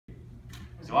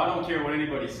So I don't care what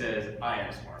anybody says, I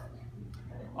am smart.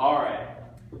 All right,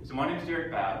 so my name is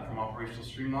Derek Babb from Operational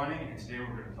Streamlining, and today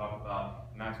we're going to talk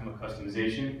about Maximo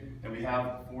customization. And we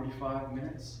have 45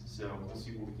 minutes, so we'll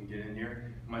see what we can get in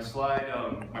here. My slide,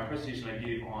 my presentation I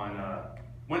gave on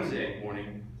Wednesday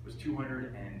morning was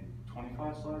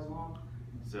 225 slides long,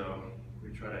 so we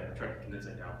try to condense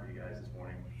that down for you guys this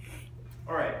morning.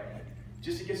 All right,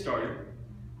 just to get started,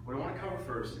 what I want to cover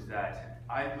first is that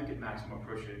I look at Maximo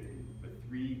approach with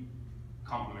three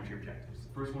complementary objectives.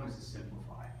 The first one is to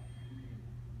simplify.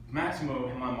 Maximo,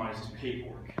 in my mind, is just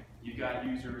paperwork. You've got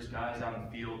users, guys out in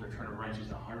the field, they're turning wrenches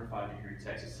in 105-degree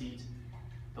Texas heat.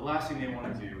 The last thing they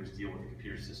want to do is deal with the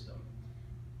computer system.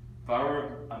 If I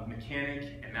were a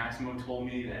mechanic and Maximo told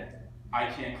me that I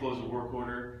can't close a work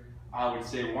order, I would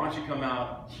say, why don't you come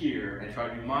out here and try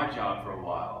to do my job for a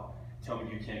while? Tell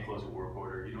me you can't close a work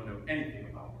order, you don't know anything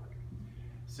about work.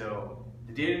 So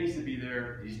the data needs to be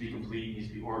there, it needs to be complete, it needs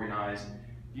to be organized.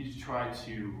 You need to try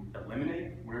to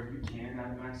eliminate wherever you can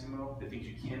out of Maximo. The things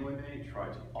you can eliminate, try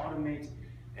to automate,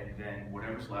 and then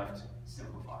whatever's left,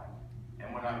 simplify.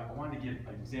 And when I wanted to give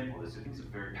an example of this, I think it's a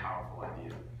very powerful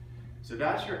idea. So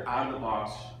that's your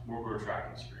out-of-the-box work order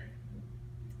tracking screen.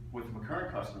 With my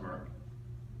current customer,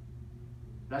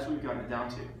 that's what we've gotten it down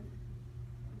to.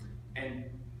 And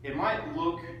it might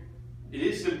look, it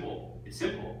is simple,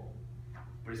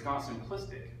 but it's not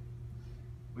simplistic.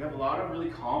 We have a lot of really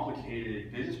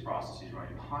complicated business processes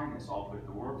running behind this, all put in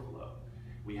the workflow.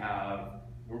 We have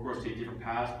work orders take different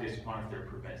paths based upon if they're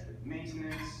preventative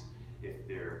maintenance, if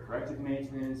they're corrective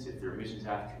maintenance, if they're emissions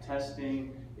after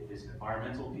testing, if it's an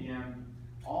environmental PM.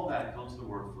 All that built to the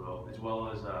workflow, as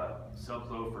well as a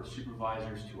subflow for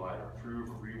supervisors to either approve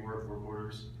or rework work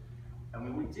orders. And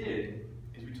what we did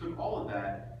is we took all of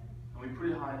that and we put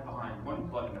it behind one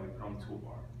button that we put on the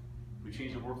toolbar. We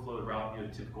changed the workflow, the route, the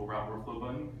typical route workflow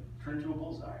button, turned into a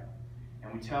bullseye.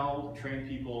 And we tell trained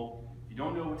people, if you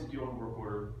don't know what to do on a work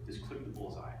order, just click the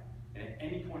bullseye. And at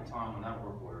any point in time on that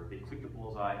work order, they click the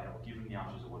bullseye and it will give them the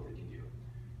options of what they can do.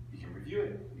 You can review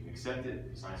it, you can accept it,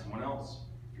 assign someone else.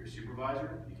 If you're a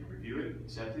supervisor, you can review it,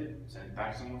 accept it, send it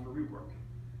back to someone for rework.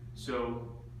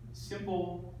 So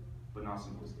simple, but not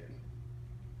simplistic.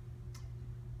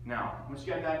 Now, once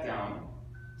you got that down,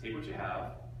 take what you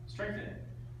have, strengthen it.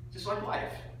 Just like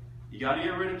life. You gotta get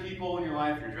rid of people in your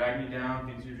life who are dragging you down,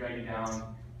 things that drag you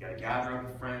down. You gotta gather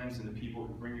up the friends and the people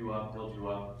who bring you up, build you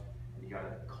up, and you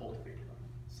gotta cultivate them.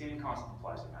 Same concept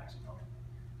applies to Maximo.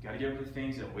 You gotta get rid of the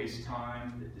things that waste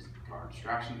time, that are a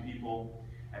distraction to people,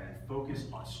 and then focus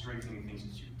on strengthening things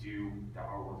that you do that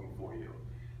are working for you.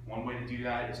 One way to do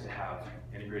that is to have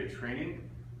integrated training.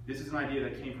 This is an idea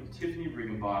that came from Tiffany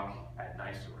Briggenbach at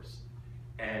NiSource.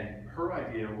 And her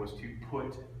idea was to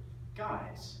put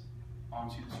guides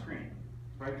onto the screen,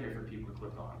 right there for people to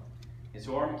click on. And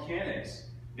so our mechanics,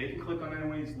 they can click on any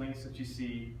one of these links that you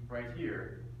see right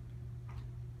here,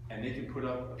 and they can put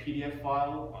up a PDF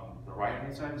file on the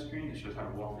right-hand side of the screen that shows how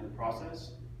to walk through the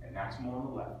process, and Maximo on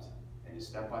the left, and just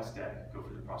step by step, go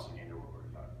through the process and get their work order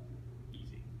done.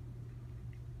 Easy.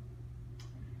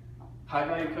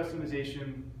 High-value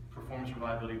customization, performance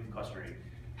reliability with clustering.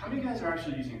 How many guys are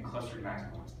actually using a clustered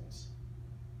Maximo instance?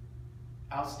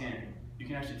 Outstanding. You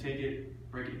can actually take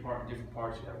it, break it apart in different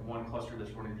parts. You have one cluster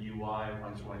that's running the UI,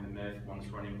 one that's running the myth, one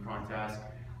that's running cron task.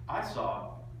 I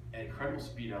saw an incredible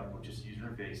speed up with just user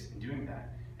interface in doing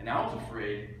that. And I was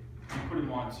afraid, if you put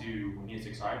them onto an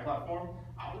ESXi platform,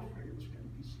 I was afraid it was going to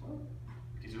be slow.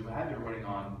 Because if I had it running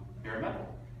on bare metal,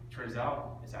 turns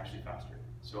out it's actually faster.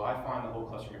 So I find the whole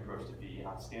clustering approach to be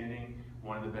outstanding.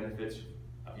 One of the benefits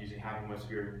of using having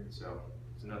WebSphere, so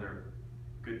it's another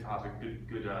good topic,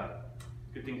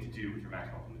 good thing to do with your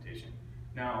Maximo implementation.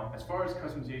 Now, as far as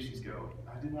customizations go,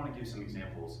 I did want to give some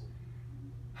examples.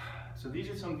 So these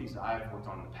are some things that I've worked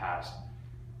on in the past.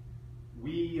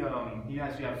 You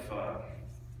actually have,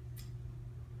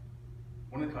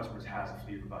 one of the customers has a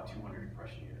fleet of about 200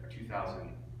 compression units, or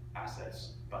 2,000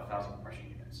 assets, about 1,000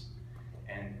 compression units.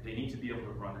 And they need to be able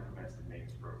to run their preventative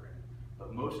maintenance program.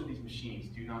 But most of these machines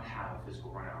do not have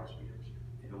physical run hours meters.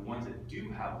 And the ones that do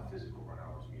have a physical run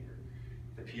hours meter,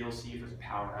 the PLC, if there's a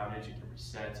power outage, it can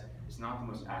reset. It's not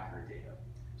the most accurate data.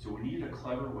 So we needed a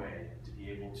clever way to be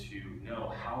able to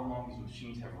know how long these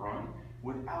machines have run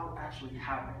without actually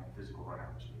having a physical run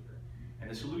hours meter. And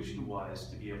the solution was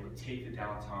to be able to take the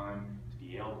downtime, to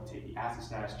be able to take the asset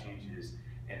status changes,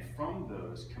 and from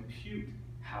those compute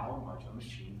how much a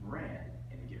machine ran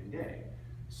in a given day.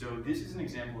 So this is an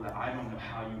example that I don't know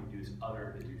how you would do this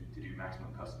other than to do maximum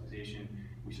customization.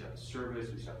 We set up a service,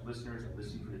 we set up listeners that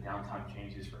listen for the downtime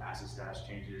changes, for asset status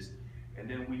changes, and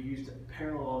then we used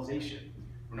parallelization.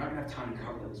 We're not going to have time to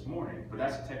cover that this morning, but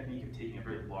that's a technique of taking a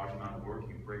very large amount of work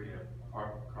and breaking it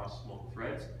apart across multiple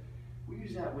threads. We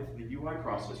use that with the UI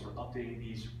process for updating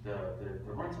the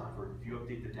runtime. For if you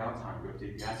update the downtime, you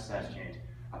update the asset size change,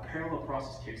 a parallel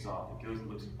process kicks off. It goes and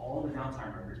looks at all the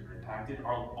downtime records that are impacted,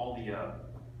 all the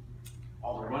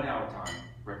run hour time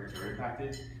records that are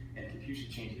impacted, and computes the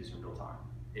changes in real time.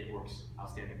 It works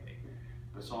outstandingly.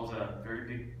 But it solves a very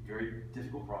big, very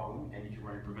difficult problem, and you can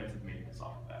run your preventive maintenance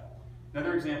off of that.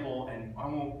 Another example, and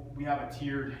we have a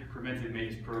tiered preventive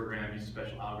maintenance program, use a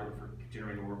special algorithm for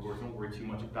generating work orders. Don't worry too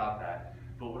much about that.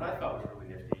 But what I thought was really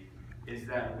nifty is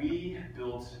that we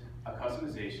built a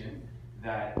customization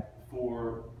that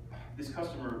for this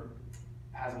customer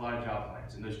has a lot of job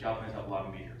plans, and those job plans have a lot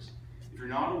of meters. If you're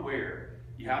not aware,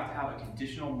 you have to have a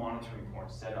conditional monitoring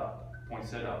point set up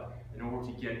in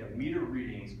order to get the meter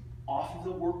readings off of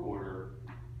the work order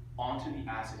onto the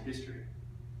asset history.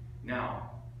 Now,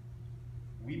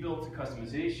 we built a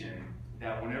customization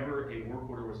that whenever a work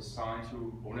order was assigned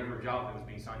to, or whenever a job plan was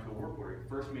being assigned to a work order,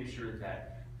 first made sure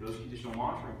that those conditional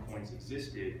monitoring points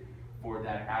existed for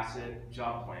that asset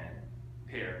job plan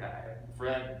pair,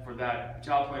 for that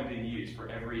job plan being used for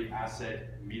every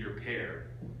asset meter pair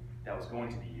that was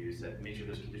going to be used, that made sure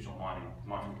those conditional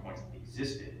monitoring points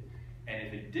existed. And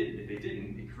if they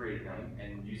didn't, it created them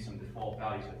and used some default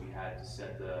values that we had to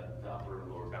set the upper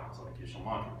and lower bounds on the conditional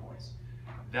monitoring points.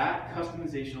 That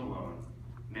customization alone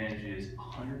manages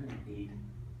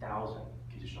 108,000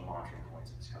 conditional monitoring points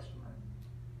in this customer.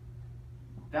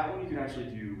 That one you can actually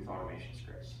do with automation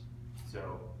scripts.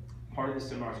 So part of this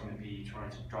seminar is going to be trying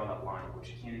to draw that line of what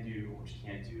you can do and what you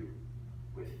can't do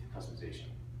with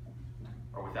customization,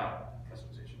 or without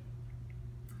customization.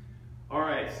 All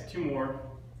right, two more.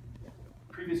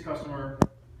 Previous customer,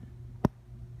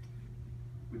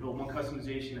 we built one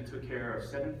customization that took care of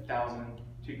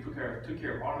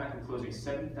automatically closing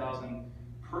 7,000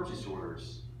 purchase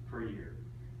orders per year.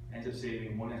 Ends up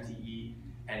saving 1 FTE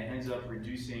and ends up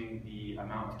reducing the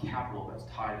amount of capital that's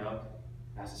tied up,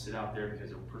 has to sit out there because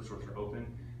the purchase orders are open,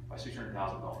 by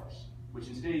 $600,000. Which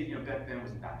in today's, back then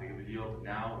wasn't that big of a deal, but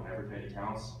now when every penny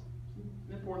counts, it's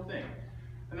an important thing.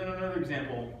 And then another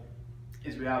example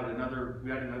is we had another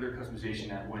customization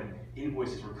that when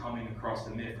invoices were coming across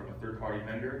the MIT from a third-party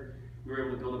vendor, we were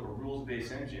able to build up a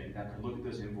rules-based engine that could look at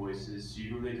those invoices,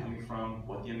 see where they're coming from,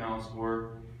 what the amounts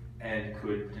were, and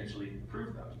could potentially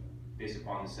approve them based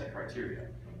upon the set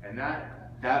criteria. And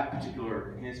that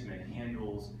particular enhancement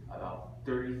handles about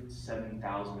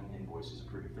 37,000 invoices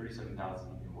approved,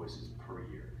 37,000 invoices per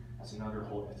year. That's another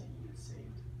whole FTE that's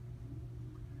saved.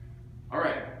 All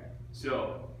right,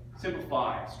 so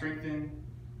simplify, strengthen,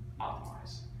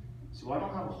 optimize. So I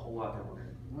don't have a whole lot that we're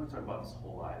going to talk about this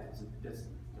whole lot. It's a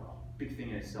big thing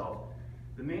in itself.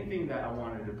 The main thing that I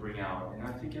wanted to bring out, and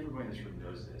I think everybody in this room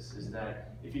knows this, is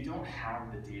that if you don't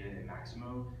have the data in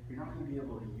Maximo, you're not going to be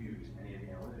able to use any of the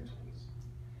analytic tools.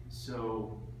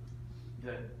 So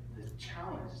the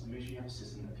challenge is to make sure you have a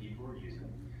system that people are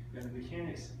using. And the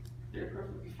mechanics, they're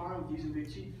perfectly fine with using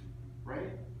Big Chief,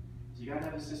 right? So you got to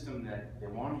have a system that they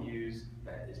want to use,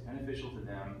 that is beneficial to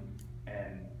them,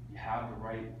 and you have the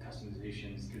right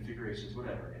customizations, configurations,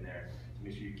 whatever in there to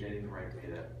make sure you're getting the right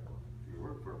data for your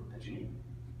work that you need.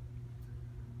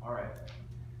 All right.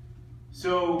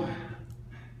 So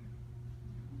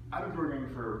I've been programming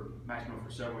for Maximo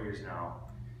for several years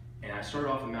now, and I started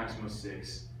off in Maximo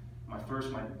 6. My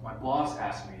boss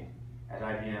asked me at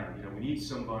IBM, we need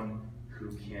someone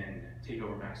who can take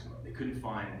over Maximo. They couldn't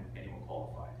find anyone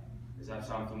qualified. Does that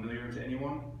sound familiar to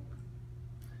anyone?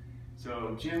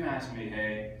 So Jim asked me,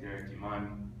 hey, Derek, do you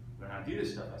mind learning how to do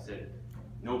this stuff? I said,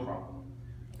 no problem.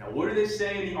 Now, what do they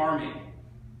say in the Army?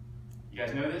 You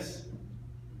guys know this?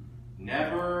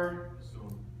 Never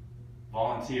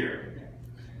volunteer.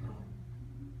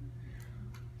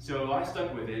 So I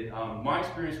stuck with it. My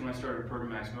experience when I started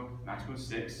programming Maximo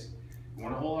 6, we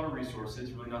want a whole lot of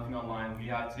resources, really nothing online.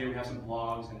 Today we have some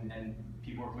blogs and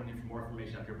people are putting in more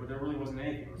information up here, but there really wasn't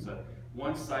anything. It was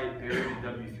one site buried in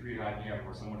W3 at IBM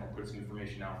where someone had put some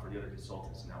information out for the other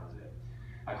consultants, and that was it.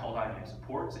 I called IBM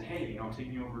support and said, hey, I'm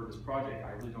taking over this project.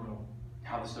 I really don't know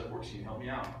how this stuff works. Can you help me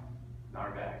out? Not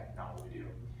our bag, not what we do.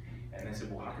 And they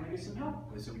said, well, how can I get some help?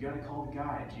 And they said, we got to call the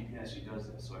guy at GPS who does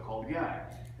this. So I called the guy,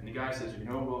 and the guy says,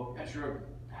 well, yeah, sure,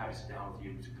 happy to sit down with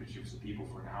you to put you with some people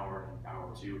for an hour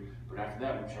or two, but after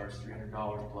that, we charge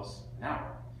 $300 plus an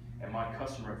hour. And my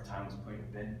customer at the time was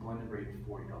paying a blended rate of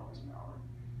 $40 an hour.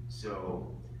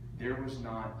 So there was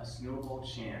not a snowball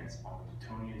chance on the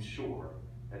Plutonian shore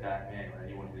that man or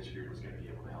anyone in this group was going to be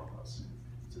able to help us.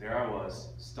 So there I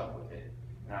was, stuck with it.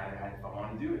 And if I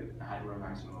wanted to do it, I had to run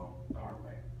Maximo the hard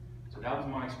way. So that was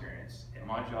my experience, and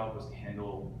my job was to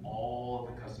handle all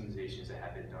of the customizations that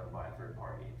had been done by a third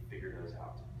party and figure those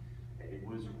out. And it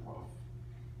was rough.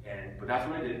 But that's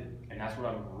what I did, and that's what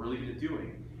I'm really good at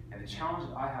doing. And the challenge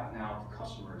that I have now with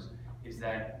customers is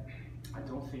that I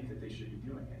don't think that they should be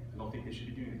doing it. I don't think they should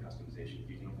be doing the customization if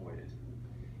you can avoid it.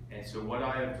 And so what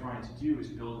I am trying to do is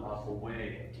build up a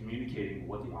way of communicating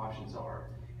what the options are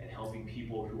and helping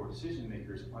people who are decision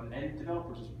makers and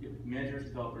developers, managers,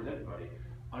 developers, everybody,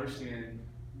 understand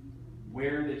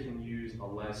where they can use a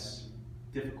less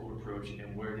difficult approach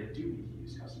and where they do need to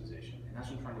use customization. And that's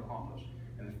what I'm trying to accomplish.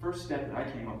 And the first step that I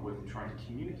came up with in trying to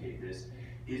communicate this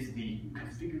is the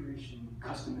configuration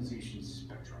customization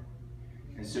spectrum.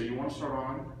 And so you want to start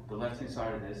on the left-hand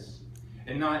side of this,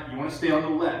 and you want to stay on the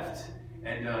left,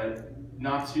 and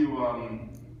not to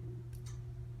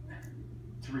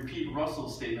repeat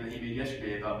Russell's statement that he made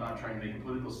yesterday about not trying to make a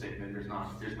political statement. There's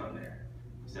none there.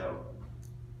 So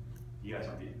you guys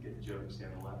want to get the joke and stay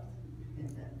on the left?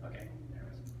 Okay,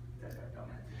 that's got to come.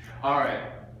 All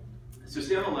right, so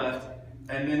stay on the left,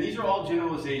 and then these are all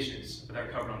generalizations that are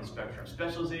covered on the spectrum.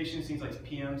 Specializations, things like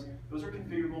PMs, those are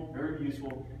configurable, very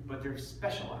useful, but they're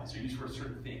specialized, they're used for a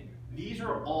certain thing. These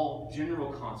are all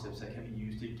general concepts that can be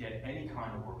used to get any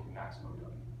kind of work in Maximo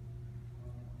done.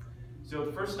 So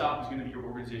the first stop is going to be your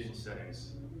organizational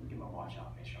settings. Get my watch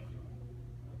out, make sure I'm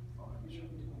doing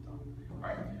it. All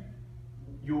right.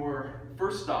 Your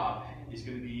first stop is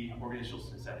going to be organizational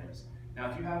settings. Now,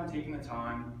 if you haven't taken the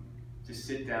time to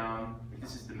sit down,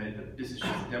 this is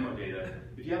just the demo data.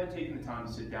 If you haven't taken the time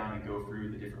to sit down and go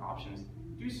through the different options,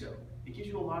 do so. It gives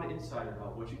you a lot of insight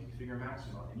about what you can configure in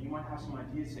Maximo. And you might have some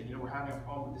ideas saying, you know, we're having a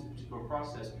problem with this particular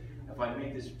process. If I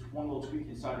make this one little tweak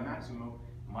inside of Maximo,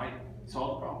 it might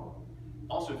solve the problem.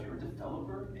 Also, if you're a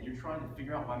developer and you're trying to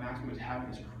figure out why Maximo is having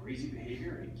this crazy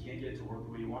behavior and you can't get it to work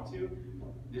the way you want to,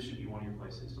 this should be one of your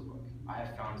places to look. I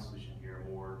have found a solution here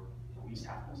at least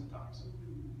half a dozen times.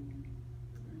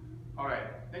 All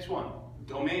right, next one,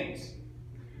 domains.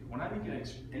 When I make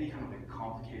any kind of a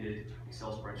complicated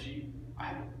Excel spreadsheet, I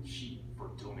have a sheet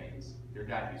for domains. They're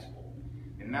that useful.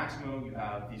 In Maximo, you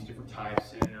have these different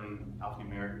types, synonym,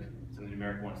 alphanumeric, some of the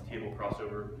numeric ones, table,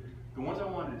 crossover. The ones I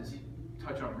wanted to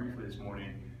touch on briefly this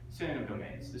morning, synonym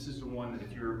domains. This is the one that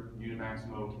if you're new to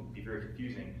Maximo can be very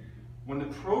confusing. When the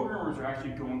programmers are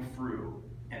actually going through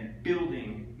and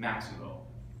building Maximo,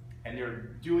 and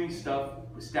they're doing stuff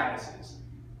with statuses,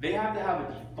 they have to have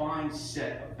a defined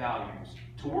set of values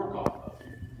to work off of.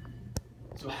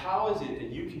 So how is it that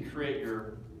you can create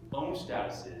your own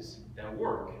statuses that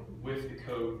work with the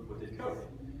code, with the code?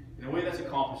 And the way that's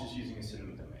accomplished is using a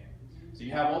synonym domain. So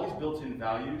you have all these built-in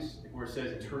values where it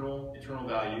says internal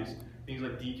values, things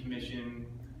like decommission,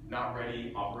 not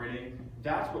ready, operating.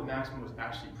 That's what Maximo is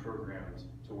actually programmed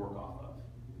to work off of.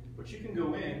 But you can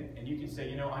go in and you can say,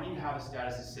 you know, I need to have a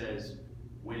status that says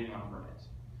waiting on permit.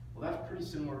 Well, that's pretty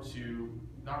similar to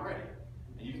not ready.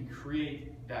 And you can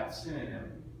create that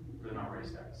synonym for the not ready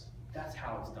status. That's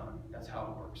how it's done. That's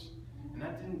how it works. And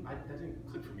that didn't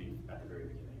click for me at the very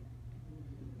beginning.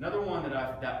 Another one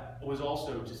that was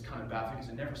also just kind of baffling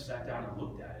because I never sat down and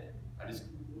looked at it. I just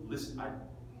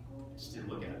didn't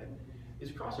look at it.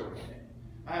 Is crossover domain.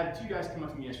 I had two guys come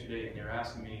up to me yesterday and they were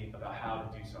asking me about how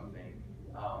to do something.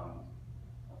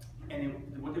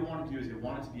 What they wanted to do is they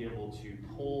wanted to be able to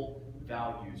pull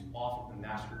values off of the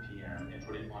master PM and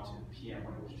put it onto the PM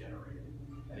when it was generated.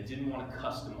 And they didn't want to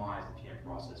customize the PM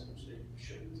process, which they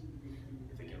shouldn't,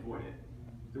 if they can avoid it.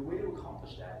 The way to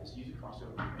accomplish that is use a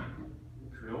crossover domain.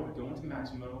 Go into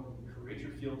Maximo, create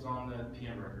your fields on the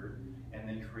PM record, and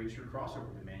then create your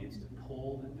crossover domains to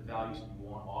pull the values that you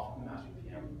want off of the master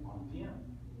PM on the PM.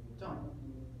 Done.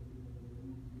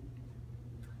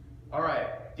 All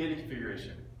right, database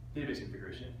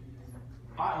configuration.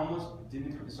 I almost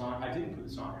didn't put this on. I didn't put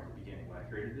this on here at the beginning when I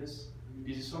created this.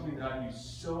 Because it's something that I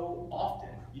use so often,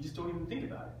 you just don't even think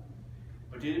about it.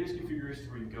 But database configuration is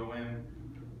where you go in,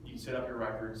 you set up your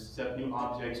records, set up new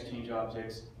objects, change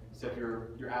objects, set up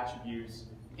your attributes,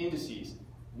 indices.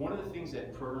 One of the things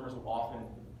that programmers will often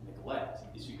neglect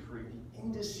is to create the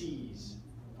indices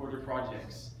for their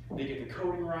projects. They get the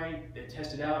coding right, they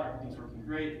test it out, everything's working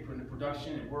great, they put it into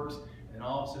production, it works, and then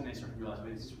all of a sudden they start to realize,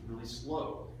 wait, this is really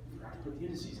slow. You forgot to put the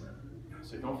indices in.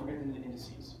 So don't forget the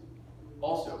indices.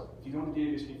 Also, if you go into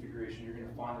database configuration, you're going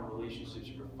to find the relationships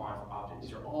you're going to find for objects.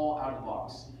 These are all out of the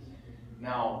box.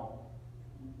 Now,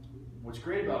 what's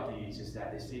great about these is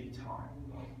that they save you time.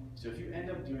 So if you end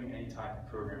up doing any type of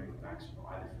programming with Maximo,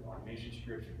 either for automation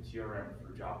scripts, for TRM,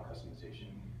 for Java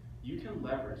customization, you can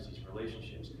leverage these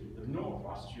relationships. The normal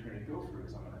process you're going to go through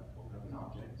is I'm going to open up an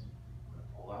object, I'm going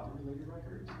to pull out the related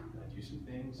records, do some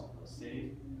things,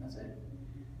 save, and that's it.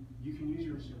 You can use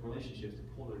your relationships to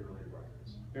pull those related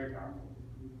records. Very powerful.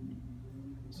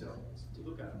 So let's take a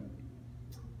look at them.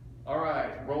 All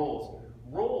right, roles.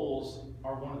 Roles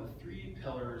are one of the 3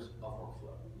 pillars of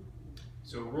workflow.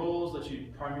 So roles let you,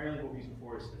 primarily what we're using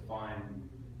for is to define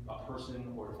a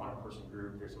person or define a person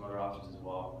group. There's some other options as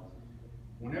well.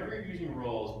 Whenever you're using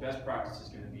roles, best practice is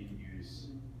going to be to use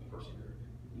a person group.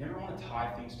 You never want to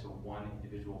tie things to one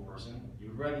individual person. You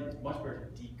would rather, it's much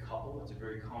better to decouple. It's a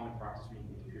very common practice when you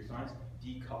get computer science.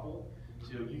 Decouple.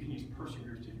 So you can use person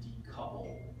groups to decouple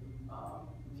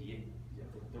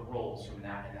the roles from an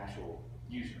actual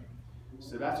user.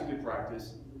 So that's a good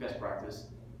practice, best practice.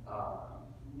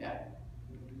 Yeah.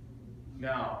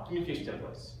 Now, communication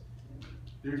templates.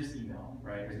 They're just email,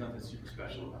 right? There's nothing super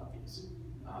special about these.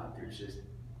 They're just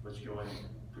let you go in,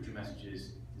 put your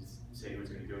messages, say who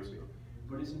it's going to go to.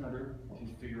 But it's another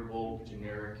configurable,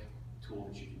 generic tool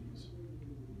that you can use.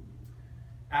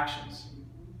 Actions.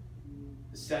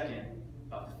 The second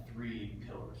of the 3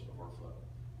 pillars of workflow.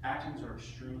 Actions are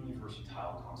extremely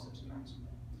versatile concepts in Maximo.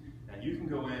 Now you can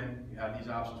go in, you have these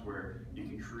options where you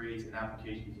can create an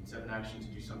application, you can set an action to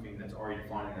do something that's already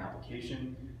defined in an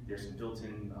application. There's some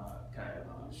built-in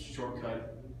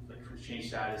shortcut, like change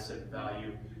status, set the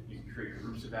value. You can create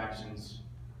groups of actions,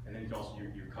 and then you can also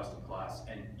do your custom class,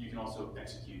 and you can also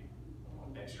execute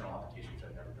external applications, which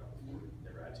I've never done before,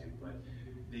 never had to. But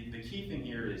the key thing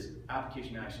here is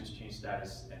application actions, change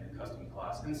status, and the custom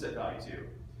class, and the set value too.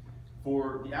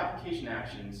 For the application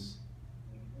actions,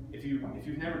 if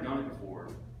you've never done it before,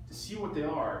 to see what they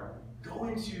are, go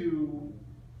into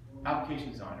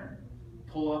Application Designer,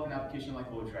 pull up an application like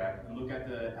LoadTrack, and look at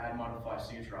the Add Modify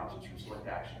Signature options from Select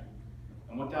Action.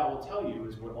 And what that will tell you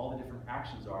is what all the different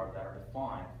actions are that are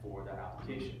defined for that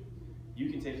application. You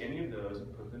can take any of those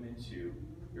and put them into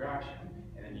your action,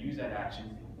 and then use that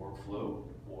action in workflow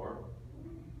or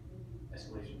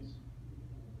escalations.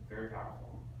 Very powerful.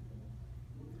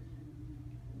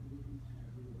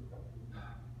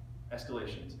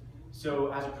 Escalations.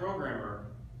 So as a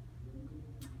programmer,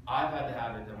 I've had to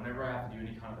have it that whenever I have to do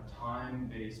any kind of a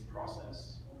time-based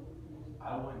process,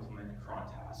 I will implement a cron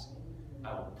task.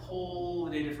 I will pull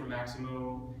the data from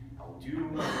Maximo, I will do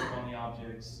my work on the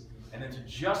objects, and then to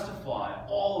justify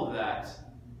all of that,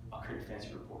 I'll create a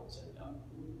fancy report and set it up.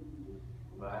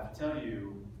 But I have to tell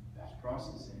you, batch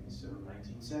processing, so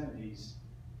 1970s,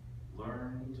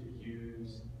 learn to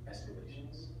use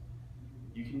escalations.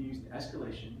 You can use the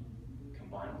escalation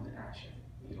combined with an action.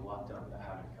 You get a lot done without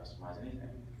having to customize anything.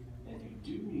 And if you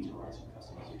do need to write some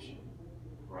customization,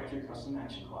 write your custom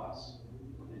action class,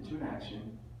 put it into an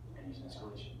action, and use an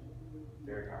escalation.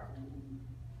 Very powerful.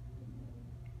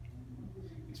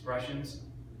 Expressions.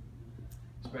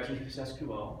 Expressions are just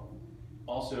SQL.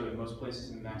 Also, in most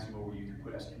places in Maximo where you can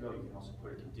put SQL, you can also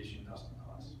put a condition custom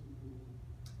class.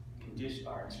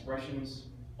 Expressions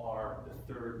are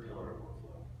the 3rd pillar of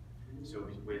workflow. So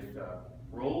with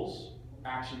roles,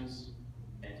 actions,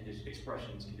 and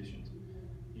expressions, conditions,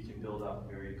 you can build up a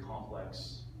very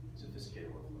complex,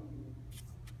 sophisticated workflow.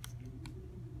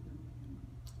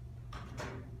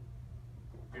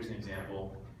 Here's an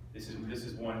example. This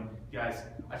is one, guys.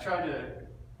 I tried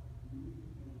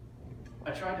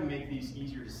to make these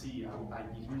easier to see. You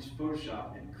can use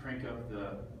Photoshop and crank up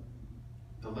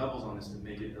the levels on this to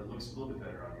make it looks a little bit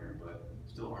better on here, but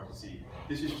still hard to see.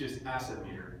 This is just asset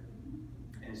meter,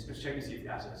 and it's check to see if the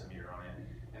asset has a meter on it.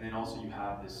 And then also you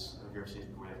have this, I've never seen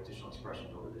before, you have additional expression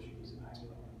builder that you use in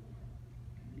Maximo.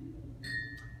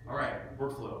 All right,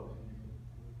 workflow.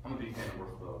 I'm a big fan of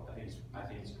workflow. I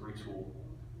think it's a great tool.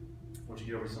 Once you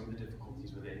get over some of the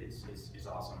difficulties with it, it's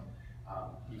awesome.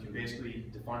 You can basically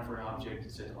define for an object,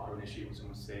 it's set to auto initiate when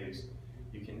someone saves.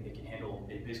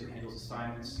 It basically handles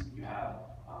assignments. You have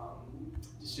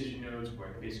decision nodes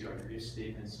where basically are your if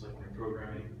statements, like when you're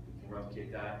programming, you can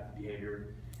replicate that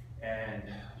behavior. And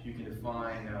you can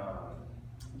define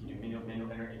manual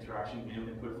interaction, manual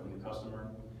input from the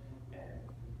customer, and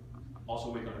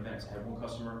also wait on events. I had one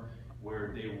customer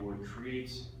where they would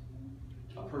create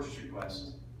a purchase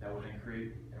request that would then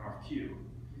create an RFQ,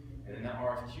 and then that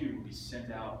RFQ would be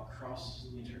sent out across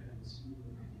the internet,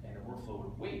 and the workflow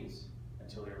would wait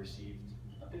until they received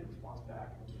a bid response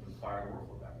back, which would fire the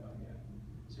workflow back up again.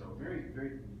 So very,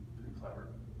 very, very clever.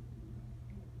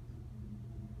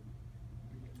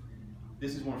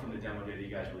 This is one from the demo data.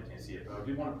 You guys really can't see it, but I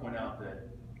do want to point out that,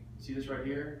 see this right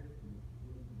here?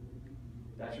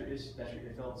 That's your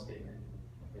if else statement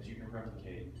that you can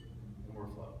replicate in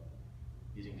workflow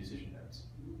using decision nodes.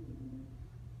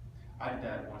 I did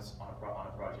that once on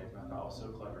a project, and I thought it was so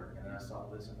clever. And then I saw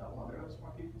this and thought, well, there are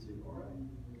smart people too. All right.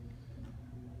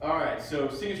 All right, so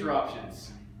signature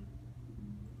options.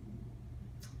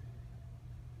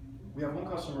 We have one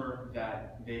customer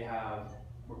that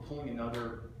we're pulling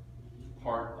another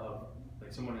part of,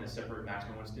 like someone in a separate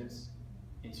Maximo instance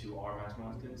into our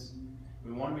Maximo instance.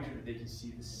 We want to make sure that they can see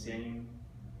their same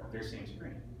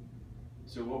screen.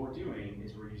 So what we're doing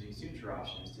is we're using signature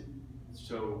options to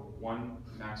show one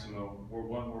Maximo or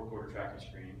one work order tracking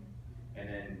screen, and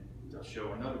then they'll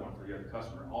show another one for the other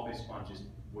customer, all based upon just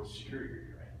which security group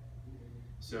you're in.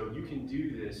 So you can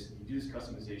do this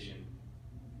customization,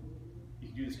 you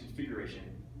can do this configuration,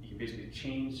 you can basically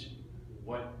change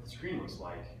what the screen looks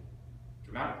like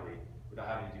dramatically without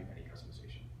having to do any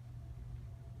customization.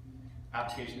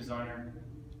 Application designer.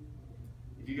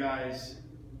 If you guys,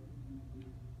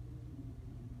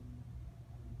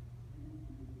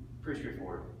 pretty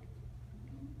straightforward.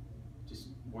 Just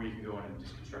where you can go in and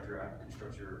just construct your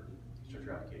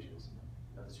applications.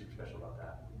 Nothing super special about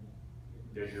that.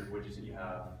 There's your widgets that you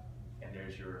have, and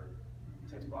there's your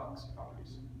text box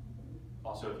properties.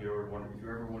 Also, if you're ever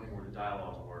wondering where the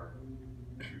dialogues were,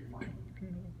 you're fine.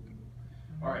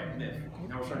 All right, myth.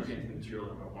 Now we're starting to get into the material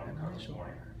that I wanted to cover this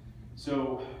morning.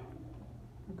 So,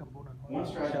 one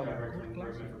strategy I recommend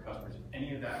for customers, if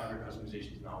any of that other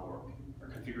customization does not work, or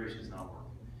configuration does not work,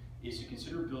 is to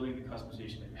consider building the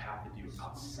customization that you have to do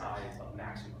outside of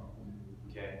Maximo.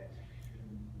 Okay?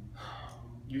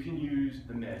 You can use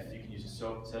the myth, you can use a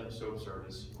set of SOAP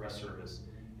service, REST service,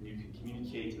 and you can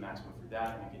communicate to Maximo through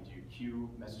that. You can do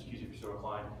message queues if you're SOAP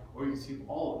client, or you can see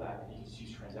all of that, and you can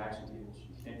use transaction tables. You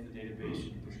can connect to the database,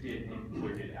 you can push data in, pull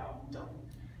your data out, done.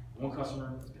 One customer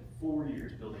has spent 4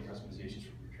 years building customizations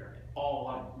for procurement. A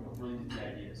lot of really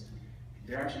different ideas.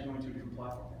 They're actually going to a different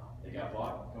platform now. They got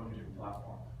bought, going to a different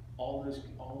platform. All of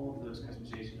those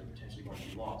customizations are potentially going to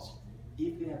be lost.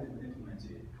 If they have been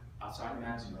implemented outside of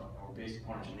Maximo or based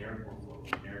upon a generic workflow,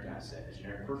 a generic asset, a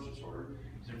generic purchase order,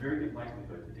 there's a very good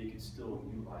likelihood that they can still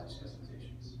utilize these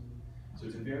customizations. So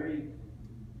it's when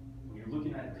you're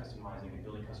looking at customizing and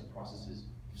building custom processes,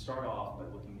 start off by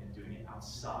looking at doing it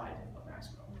outside of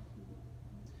Maximo.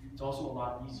 It's also a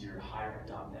lot easier to hire a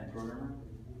 .NET programmer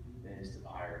than it is to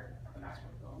hire a Maximo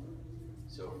developer.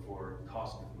 So for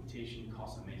cost of implementation,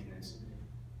 cost of maintenance,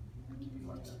 it can be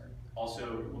much better.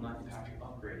 Also, it will not impact your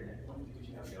upgrade at any point because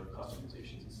you have no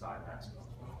customizations inside Maximo.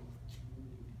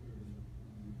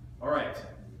 All right,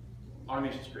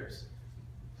 automation scripts.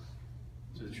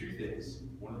 So the truth is,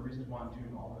 one of the reasons why I'm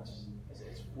doing all this is that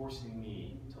it's forcing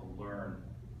me to learn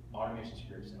automation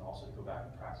scripts and also go back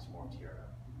and practice more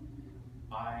TRM.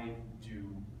 I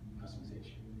do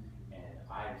customization, and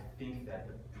I think that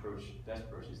the best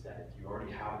approach is that if you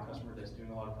already have a customer that's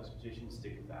doing a lot of customization,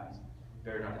 stick with that.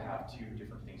 Better not to have two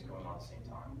different things going on at the same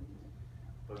time.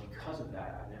 But because of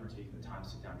that, I've never taken the time to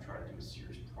sit down and try to do a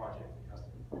serious project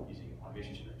using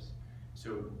automation scripts.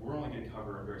 So we're only going to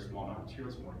cover a very small amount of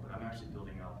material this morning, but I'm actually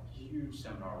building up a huge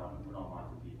seminar that I'm going to put online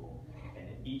for people. And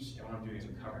what I'm doing is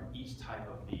I'm covering each type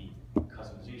of the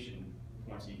customization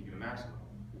points that you can do in Maximo.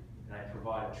 And I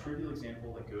provide a trivial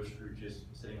example that goes through just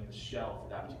setting up a shell for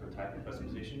that particular type of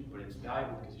customization, but it's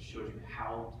valuable because it shows you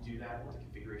how to do that, what the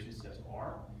configuration steps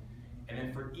are. And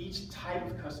then for each type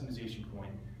of customization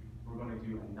point, we're going to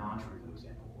do a non-trivial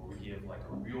example where we give like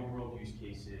a real-world use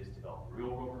cases, develop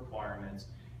real-world requirements,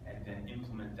 and then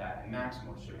implement that in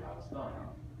Maximo to show you how it's done.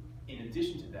 In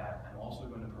addition to that, I'm also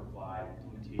going to provide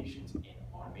implementations in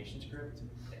automation script and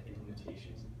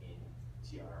implementations in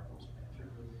TRM Manager.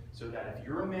 So that if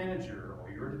you're a manager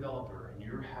or you're a developer and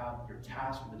you're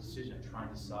tasked with the decision of trying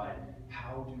to decide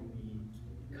are we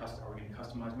going to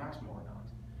customize Maximo or not,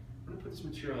 I'm going to put this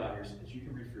material out here so that you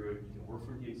can read through it, you can work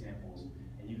through the examples,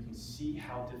 and you can see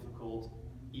how difficult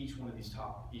each one of the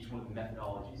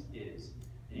methodologies is,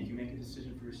 and you can make a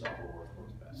decision for yourself what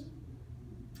works best.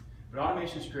 But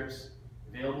automation scripts,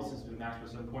 available since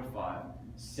Maximo 7.5,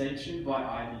 sanctioned by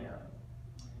IBM.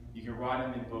 You can write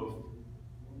them in both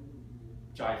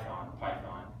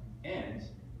Python, and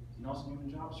you can also do them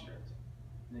in JavaScript.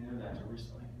 And they know that until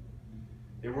recently.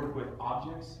 They work with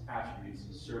objects, attributes,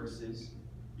 services.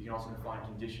 You can also define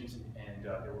conditions, and they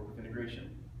work with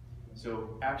integration.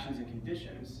 So actions and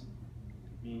conditions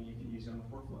mean you can use them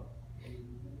with workflow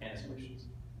and solutions.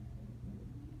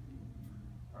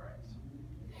 All right.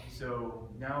 So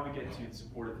now we get to the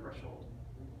supported threshold.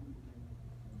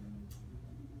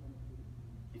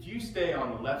 If you stay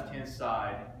on the left-hand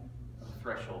side of the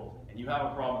threshold and you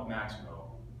have a problem with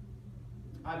Maximo,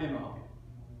 IBM will help you.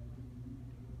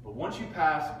 But once you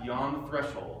pass beyond the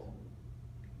threshold,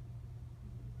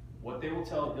 what they will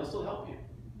tell you, they'll still help you.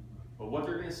 But what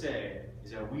they're going to say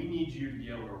is that we need you to be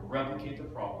able to replicate the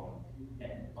problem in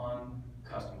an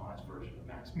uncustomized version of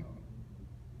Maximo.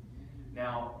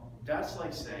 Now, that's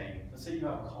like saying, let's say you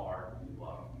have a car, you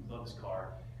love this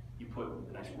car, you put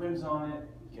the nice rims on it,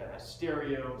 you got a nice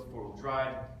stereo, it's 4-wheel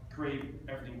drive, great,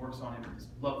 everything works on it,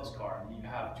 love this car, and you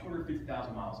have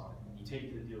 250,000 miles on it. And you take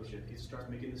it to the dealership, it starts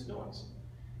making this noise.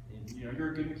 And, you know,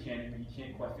 you're a good mechanic, but you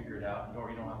can't quite figure it out, or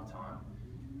you don't have the time.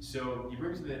 So you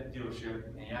bring it to the dealership,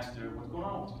 and you ask her, what's going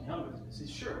on? Can you help me with this? They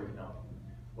say, sure, we can help you.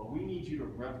 But we need you to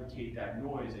replicate that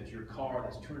noise that your car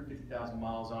that's 250,000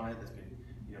 miles on it, that's been,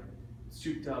 you know,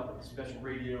 souped up with a special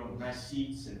radio and nice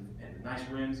seats and nice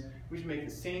rims. We should make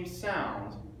the same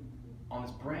sound on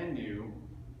this brand new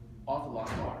off-the-lot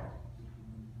car.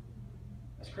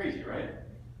 That's crazy, right?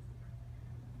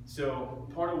 So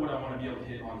part of what I want to be able to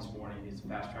hit on this morning is the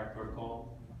fast track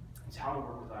protocol. It's how to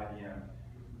work with IBM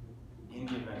in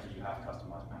the event that you have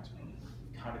customized Maximo.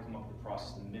 Kind of come up with a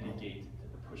process to mitigate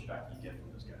the pushback you get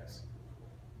from those guys.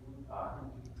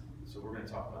 So we're going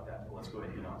to talk about that, but let's go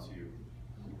ahead and get on to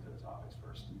the topics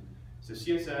first. So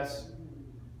CSS,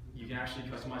 you can actually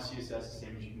customize CSS the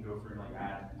same as you can go through and like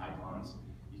add icons.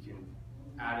 You can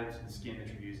add it to the skin that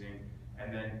you're using,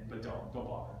 and then, but don't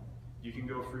bother. You can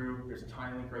go through, there's a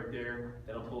tiny link right there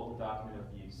that'll pull up a document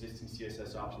of the existing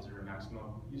CSS options that are in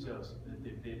Maximo. Use those.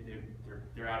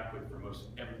 They're adequate for most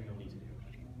everything you'll need to do.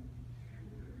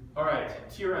 All right,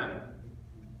 TRM.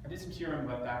 I did some TRM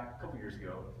back a couple years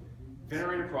ago.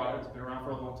 Venerated product, it's been around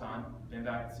for a long time, been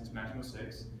back since Maximo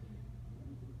 6.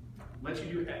 Lets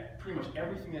you do pretty much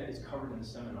everything that is covered in the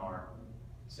seminar,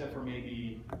 except for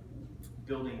maybe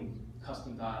building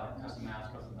custom dial, custom maps,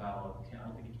 custom dial. I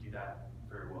don't think you can do that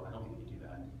very well. I don't think you can do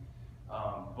that.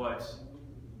 But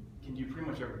can do pretty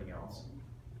much everything else.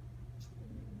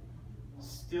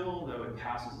 Still, though, it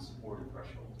passes the supported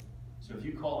threshold. So if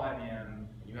you call IBM and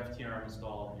you have TRM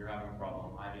installed and you're having a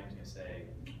problem, IBM's going to say,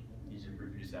 you need to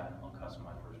reproduce that on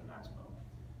customized version of Maximo.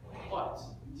 But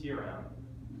TRM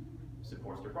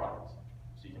supports their product,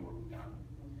 so you can work with them.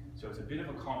 So it's a bit of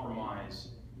a compromise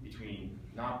between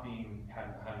not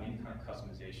having any kind of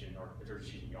customization or your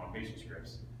automation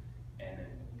scripts, and then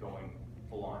going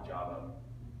full-on Java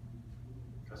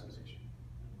customization.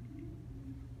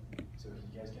 So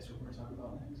can you guys guess what we're going to talk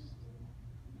about next?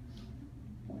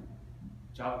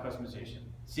 Java customization.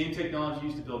 Same technology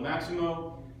used to build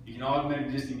Maximo. You can augment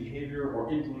existing behavior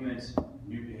or implement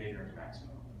new behavior into Maximo.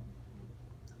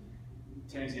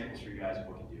 10 examples for you guys of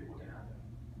what can happen.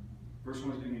 First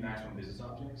one is going to be Maximo business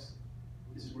objects.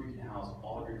 This is where you can house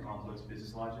all of your complex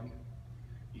business logic.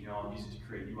 You can use it to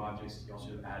create new objects. You can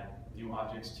also add new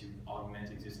objects to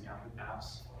augment existing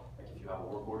apps. Like if you have a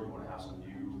work order, you want to have some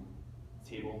new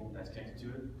table that's connected to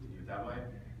it, you can do it that way.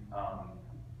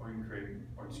 Or you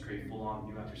can just create full-on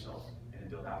new apps yourself and then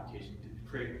build applications.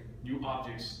 Create new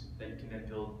objects that you can then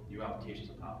build new applications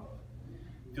on top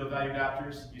of. Field value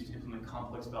adapters used to implement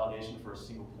complex validation for a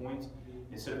single point.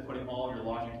 Instead of putting all of your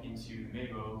logic into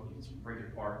Mabo, you can break it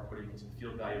apart, put it into the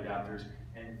field value adapters,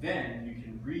 and then you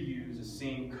can reuse the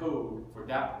same code for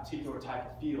that particular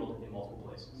type of field in multiple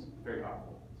places. Very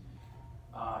powerful.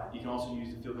 You can also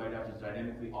use the field value adapters to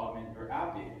dynamically augment your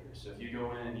app behavior. So if you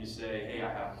go in and you say, hey,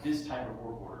 I have this type of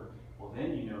work order, well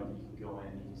then you know that you can go in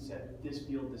and you can set this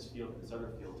field, and this other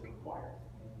field to require.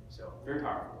 So very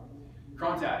powerful.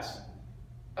 Crontats.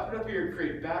 Up and up here,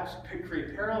 create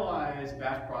parallelized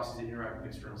batch processes that interact with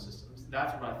external systems.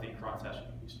 That's what I think crontats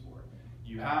should be used for.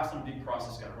 You have some big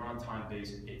process got to run on time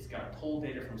base, it's got to pull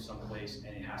data from someplace,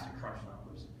 and it has to crunch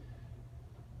numbers.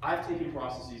 I've taken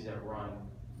processes that run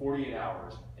 48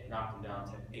 hours and knocked them down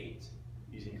to 8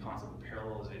 using the concept of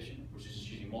parallelization, which is just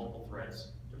using multiple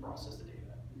threads to process the data.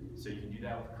 So you can do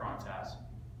that with crontats.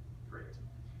 Great.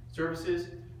 Services.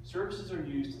 Services are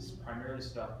used to primarily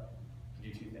stuff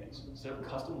do two things. Set up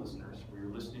custom listeners where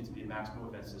you're listening to the Maximo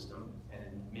event system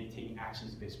and taking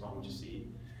actions based on what you see.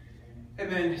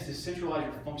 And then to centralize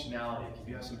your functionality. If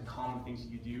you have some common things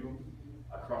that you do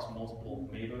across multiple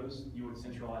Mabos, you would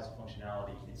centralize the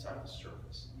functionality inside of a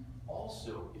service.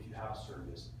 Also, if you have a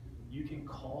service, you can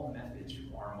call methods from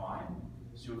RMI.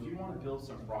 So if you want to build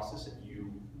some process that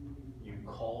you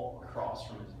call across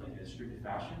from in a distributed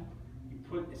fashion, you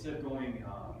put, instead of doing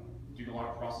a lot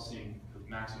of processing with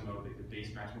Maximo, the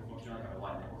base Maximo functionality, have a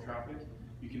lot of network traffic,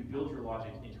 you can build your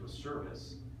logic into a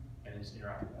service and then just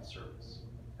interact with that service.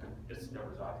 It's that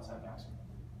resides inside Maximo.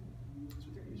 That's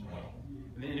what they're using.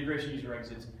 And then integration user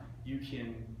exits,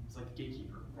 it's like the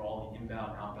gatekeeper for all the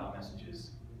inbound and outbound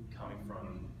messages coming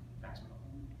from Maximo.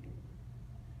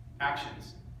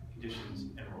 Actions,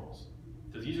 conditions, and roles.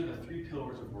 So these are the 3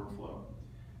 pillars of workflow.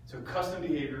 So custom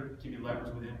behavior can be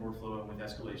leveraged within workflow and with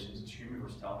escalations, extremely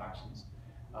versatile actions.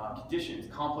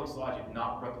 Conditions, complex logic,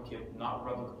 not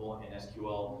replicable in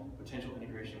SQL, potential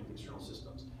integration with external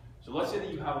systems. So let's say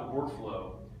that you have a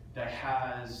workflow that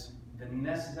has the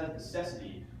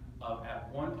necessity of at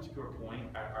one particular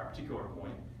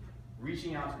point,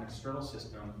 reaching out to an external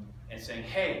system and saying,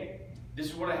 hey, this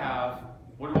is what I have,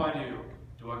 what do I do?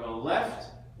 Do I go left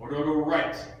or do I go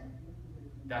right?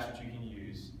 That's what you can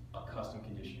use a custom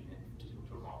condition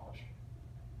to accomplish.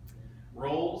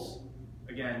 Roles,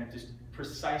 again, just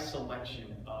precise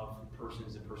selection of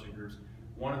persons and person groups.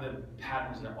 One of the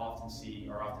patterns that I often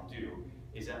do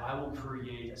is that I will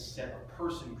create a set of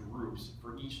person groups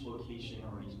for each location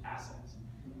or each asset.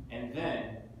 And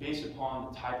then, based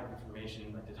upon the type of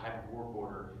information, like the type of work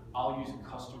order, I'll use a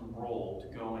custom role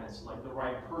to go in and select the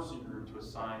right person group to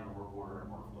assign the work order and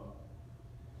workflow.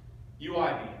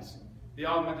 UI beans. They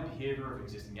augment the behavior of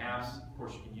existing apps. Of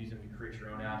course, you can use them to create your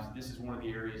own apps. This is one of the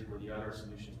areas where the other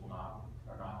solutions are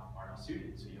not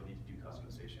suited, so you'll need to do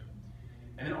customization.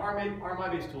 And then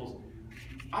RMI-based tools.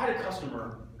 I had a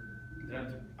customer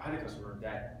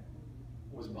that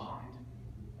was behind,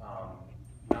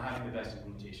 not having the best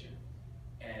implementation.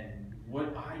 And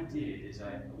what I did is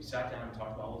we sat down and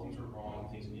talked about all the things that were wrong,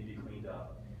 things that need to be cleaned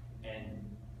up.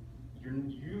 And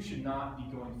you should not be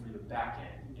going through the back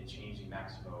end and changing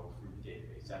Maximo through the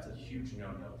database. That's a huge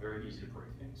no-no, very easy to break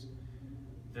things.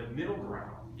 The middle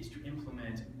ground is to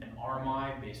implement an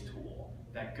RMI-based tool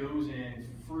that goes in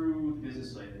through the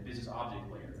business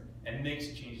object layer, and makes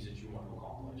the changes that you want to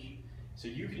accomplish. So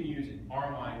you can use an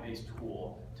RMI-based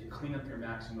tool to clean up your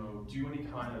Maximo, do any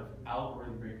kind of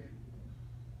algorithmic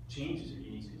changes that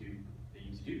you need to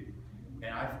do.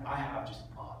 And I have just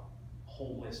a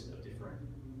whole list of different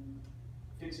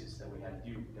fixes that we had to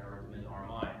do that are implemented in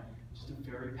RMI. Just a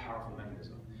very powerful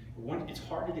mechanism. It's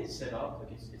hard to get set up,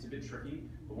 like it's a bit tricky,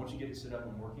 but once you get it set up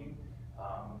and working,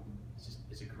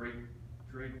 it's a great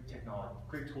technology,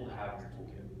 great tool to have in your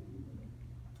toolkit.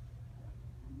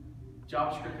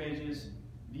 JavaScript pages,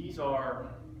 these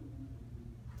are,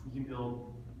 you can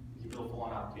build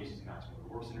full-on applications in Maximo.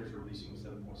 The Work Center is releasing with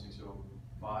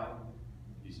 7.605,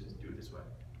 you just do it this way.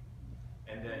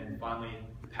 And then finally,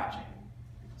 patching.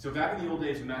 So back in the old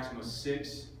days of Maximo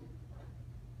 6,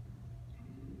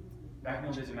 back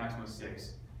when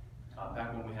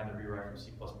we had the rewrite from C++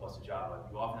 to Java,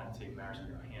 you often had to take matters in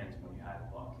your hands when you had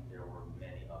a bug. There were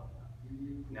many of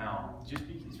them. Now,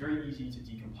 it's very easy to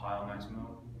decompile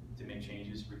Maximo, to make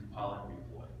changes, recompile and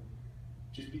redeploy.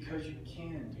 Just because you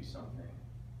can do something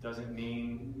doesn't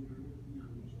mean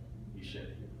you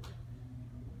should.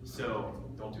 So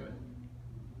don't do it.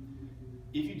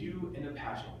 If you do end up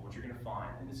patching, what you're going to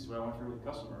find, and this is what I went through with a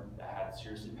customer that had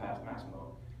seriously patched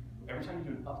Maximo, every time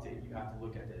you do an update, you have to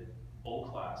look at the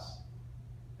old class,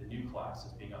 the new class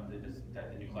that's being updated,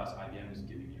 that the new class IBM is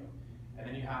giving you. And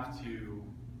then you have to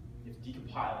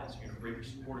decompile it, so you're going to break your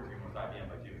support agreement with IBM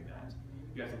by doing that.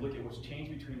 You have to look at what's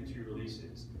changed between the two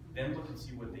releases, then look and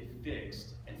see what they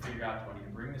fixed, and figure out, do I need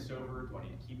to bring this over, do I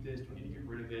need to keep this, do I need to get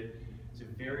rid of it? It's a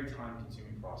very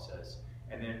time-consuming process.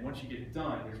 And then once you get it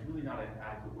done, there's really not an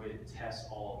adequate way to test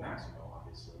all of Maximo,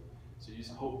 obviously. So you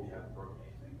just hope you haven't broken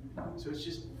anything. So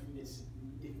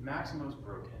if Maximo's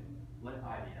broken, let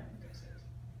IBM fix it.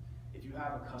 If you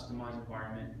have a customized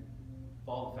environment,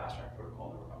 follow the fast track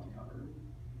protocol that we're about to cover.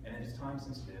 And if it's time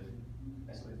sensitive,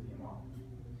 escalate the DMR.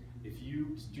 If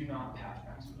you do not patch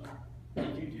Maximo,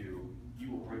 if you do,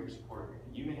 you will break your support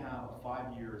agreement. You may have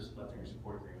 5 years left in your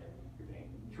support agreement. You're paying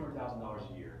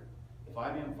 $200,000 a year. If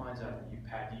IBM finds out that you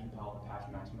decompiled and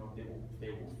patched Maximo, they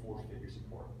will forfeit your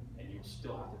support, and you will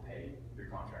still have to pay your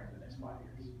contract for the next 5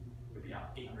 years. It would be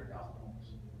out $800,000.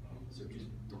 So just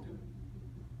don't do it.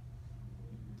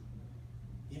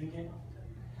 Even again,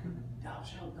 thou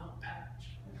shalt not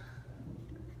patch.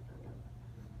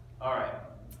 All right.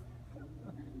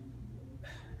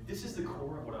 This is the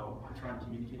core of what I'm trying to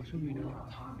communicate. We don't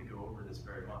have time to go over this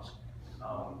very much.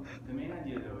 The main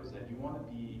idea, though, is that you want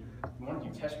to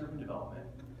do test-driven development.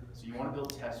 So you want to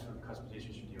build tests for the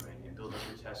customizations you're doing and build up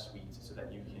your test suites so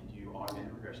that you can do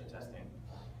automated regression testing.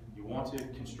 You want to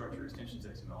construct your extensions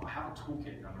XML. I have a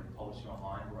toolkit that I'm going to publish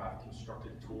online where I've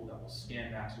constructed a tool that will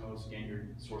scan Maximo, scan your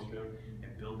source code,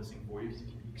 and build this thing for you because it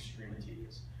can be extremely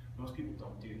tedious. Most people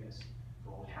don't do this.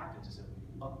 But what happens is that when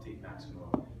you update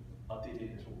Maximo, update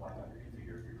it will wipe out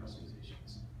your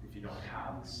customizations if you don't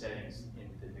have the settings in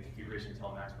the configuration to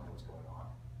tell Maximo what's going on.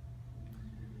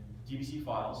 DBC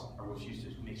files are what's used to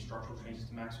make structural changes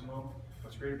to Maximo.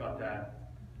 What's great about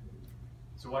that,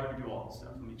 so why do we do all this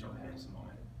stuff? Let me jump ahead just a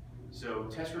moment. So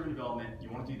test-driven development, you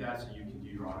want to do that so you can do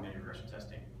your automated regression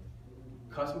testing.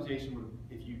 Customization,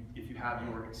 if you have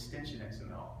your extension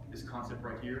XML, this concept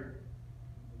right here,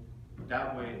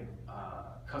 That way,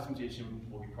 customization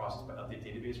will be processed by update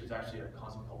database. There's actually a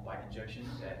concept called byte injection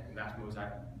that Maximo is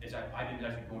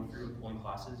actually going through and pulling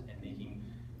classes and making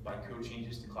byte code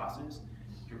changes to classes.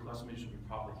 Your customization will be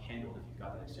properly handled if you've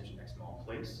got that extension XML in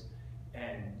place,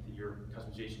 and your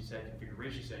customization set,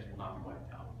 configuration settings will not be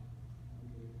wiped out.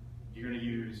 You're going to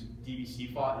use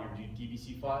DBC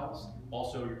files.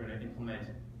 Also, you're going to implement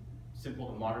simple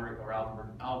to moderate or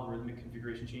algorithmic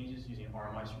configuration changes using an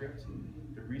RMI script.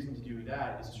 The reason to do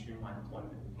that is to streamline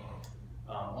deployment.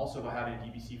 Also, by having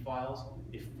DBC files,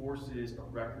 it forces you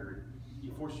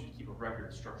to keep a record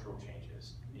of structural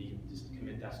changes. And you can just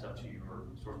commit that stuff to your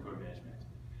source code management.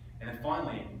 And then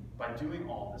finally, by doing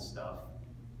all this stuff,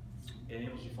 it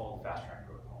enables you to follow the fast track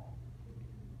protocol.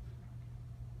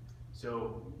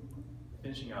 So,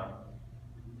 finishing up,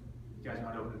 you guys know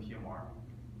how to open a PMR.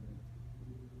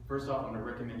 First off, I'm going to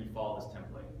recommend you follow this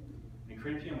template. When you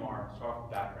create a PMR, start off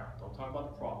with background. Don't talk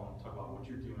about the problem, talk about what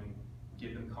you're doing,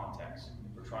 give them context.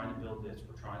 We're trying to build this,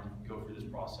 we're trying to go through this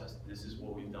process, this is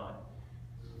what we've done.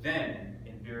 Then,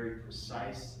 in very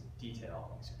precise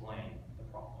detail, explain the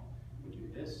problem. We do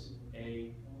this,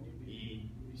 A, we do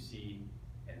B, we do C,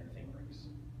 and the thing breaks.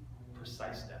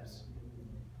 Precise steps.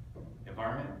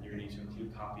 Environment, you're going to need to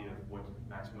include a copy of what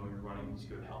Maximo you're running is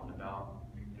going to help about,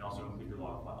 and also include your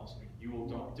log files.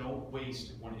 Don't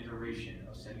waste one iteration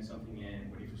of sending something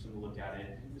in, waiting for someone to look at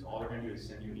it, because all they're going to do is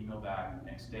send you an email back the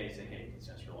next day and say, hey,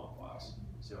 send us your log files.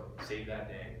 So save that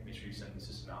day, make sure you send the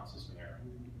system out, system error.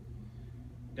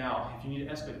 Now, if you need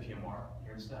to escalate the PMR,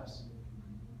 here are the steps.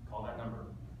 Call that number.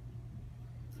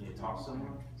 You need to talk to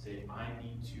someone, say, I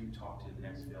need to talk to the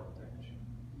next available technician.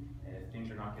 And if things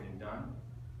are not getting done,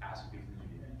 ask to be the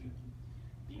duty manager.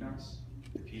 Be nice.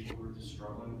 The people who are just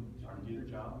struggling, trying to do their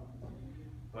job.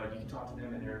 But you can talk to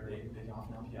them and they can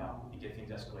often help you out and get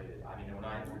things escalated. I mean, when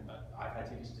I've had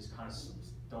tickets just kind of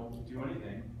don't do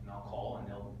anything, and I'll call and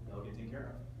they'll get taken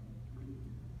care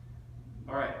of.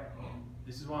 All right,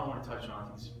 this is what I want to touch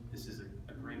on. I think this is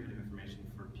a great bit of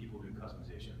information for people who do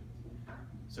customization.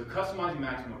 So customizing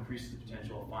Maximo increases the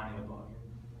potential of finding a bug.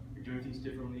 You're doing things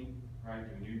differently, right?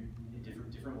 Doing in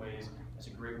different ways. That's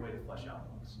a great way to flesh out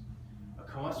bugs. A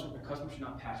customer should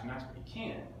not patch Maximo. You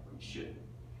can, but you shouldn't.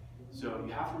 So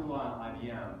you have to rely on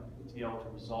IBM to be able to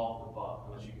resolve the bug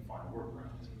unless you can find a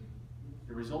workaround.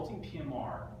 The resulting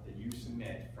PMR that you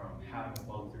submit from having a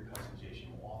bug with your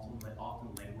customization will often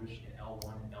languish in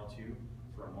L1 and L2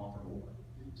 for a month or more.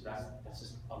 So that's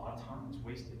just a lot of time that's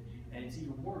wasted. And it's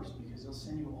even worse because they'll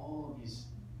send you all of these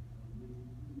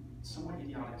somewhat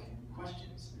idiotic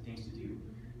questions and things to do.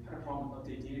 Had a problem with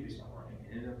update database not running.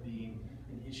 It ended up being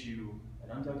an issue, an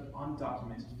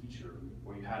undocumented feature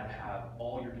where you had to have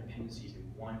all your dependencies in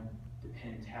one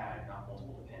depend tag, not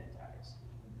multiple depend tags.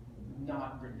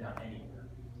 Not written down anywhere.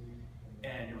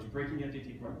 And it was breaking the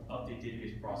update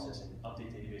database process, and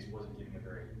update database wasn't giving a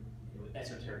very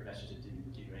esoteric message that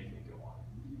didn't give you anything to go on.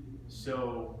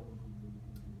 So,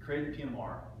 created the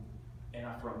PMR, and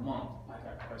for a month, I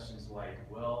got questions like,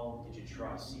 well, did you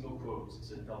try single quotes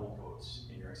instead of double quotes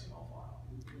in your XML file?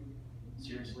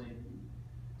 Seriously?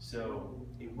 So,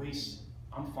 it wastes,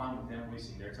 I'm fine with them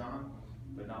wasting their time,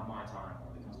 but not my time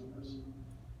or the customers.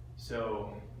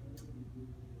 So,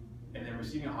 and then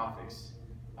receiving a hotfix.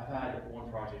 I've had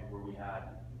one project where we had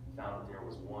found that there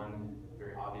was one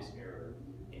very obvious error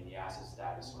in the asset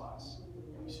status class,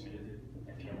 and we submitted it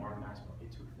at PMR to Maximo.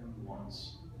 It took them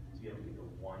months to be able to get the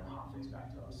one hotfix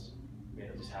back to us. We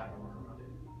had to just have to work around it.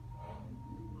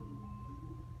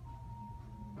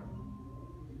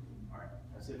 All right,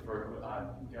 that's it for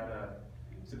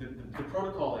so the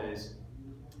protocol is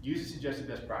use the suggested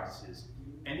best practices.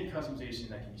 Any customization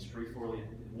that can be straightforwardly,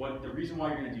 the reason why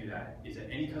you're going to do that is that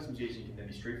any customization can then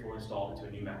be straightforwardly installed into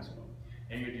a new Maximo.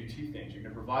 And you're going to do two things. You're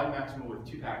going to provide Maximo with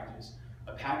two packages.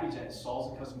 A package that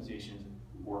installs the customizations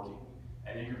working,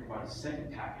 and then you're going to provide a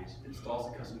second package that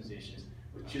installs the customizations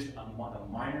with just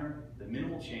the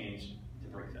minimal change to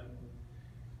break them.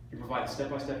 You provide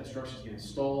step-by-step instructions to get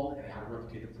installed and how to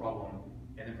replicate the problem,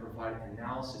 and then provide an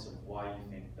analysis of why you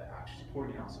think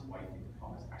supporting analysis of why you think the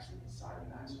problem is actually inside of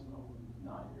Maximo,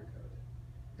 not in your code.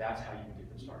 That's how you can get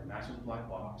them started. Maximo's a black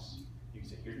box. You can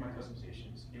say, here's my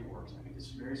customizations, it works. I make this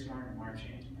very smart and minor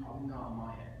change, probably not on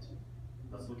my end.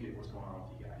 Let's look at what's going on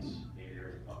with you guys. Maybe there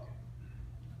is a bug.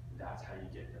 That's how you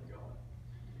get them going.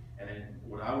 And then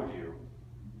what I will do,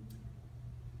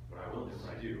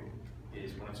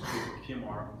 is when I'm supposed to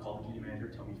PMR, call the duty manager,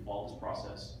 tell me to follow this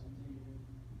process,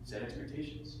 set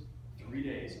expectations. 3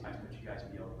 days, I expect you guys to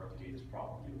be able to replicate this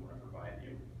problem, given what I provide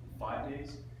you. 5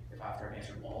 days, if after I've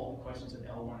answered all the questions that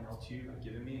L1 and L2 have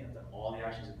given me, I've done all the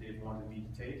actions that they've wanted me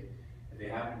to take, If we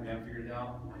haven't figured it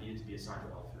out, I need it to be assigned to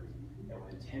L3. And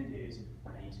within 10 days,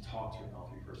 I need to talk to an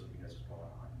L3 person who knows what's going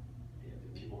on. You know,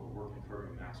 the people who work in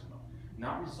program Maximo.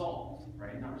 Not resolved,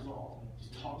 right? Not resolved.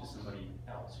 Just talk to somebody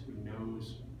else who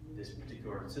knows this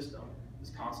particular system,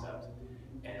 this concept,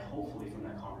 and hopefully from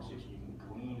that conversation you can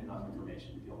glean enough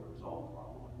information to be able to resolve the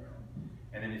problem.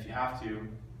 And then if you have to,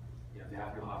 you know, if you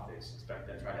have to go hot fix, expect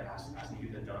that. Try to ask them to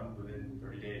get that done within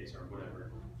 30 days or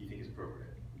whatever you think is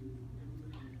appropriate.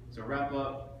 So wrap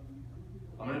up.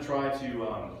 I'm going to try to.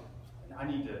 I'm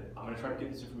going to try to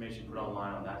get this information put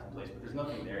online on that place, but there's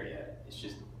nothing there yet. It's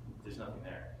just there's nothing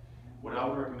there. What I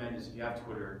would recommend is if you have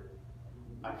Twitter,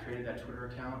 I created that Twitter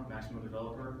account, Maximo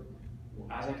Developer.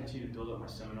 As I continue to build up my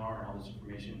seminar and all this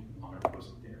information, I'm going to post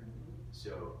it there.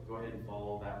 So go ahead and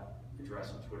follow that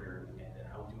address on Twitter, and then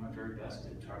I will do my very best to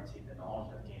try to take the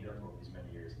knowledge I've gained up over these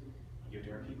many years and give it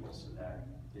to our people so that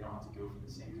they don't have to go through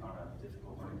the same kind of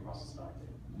difficult learning process that I did.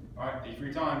 All right, thank you for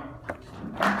your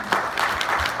time.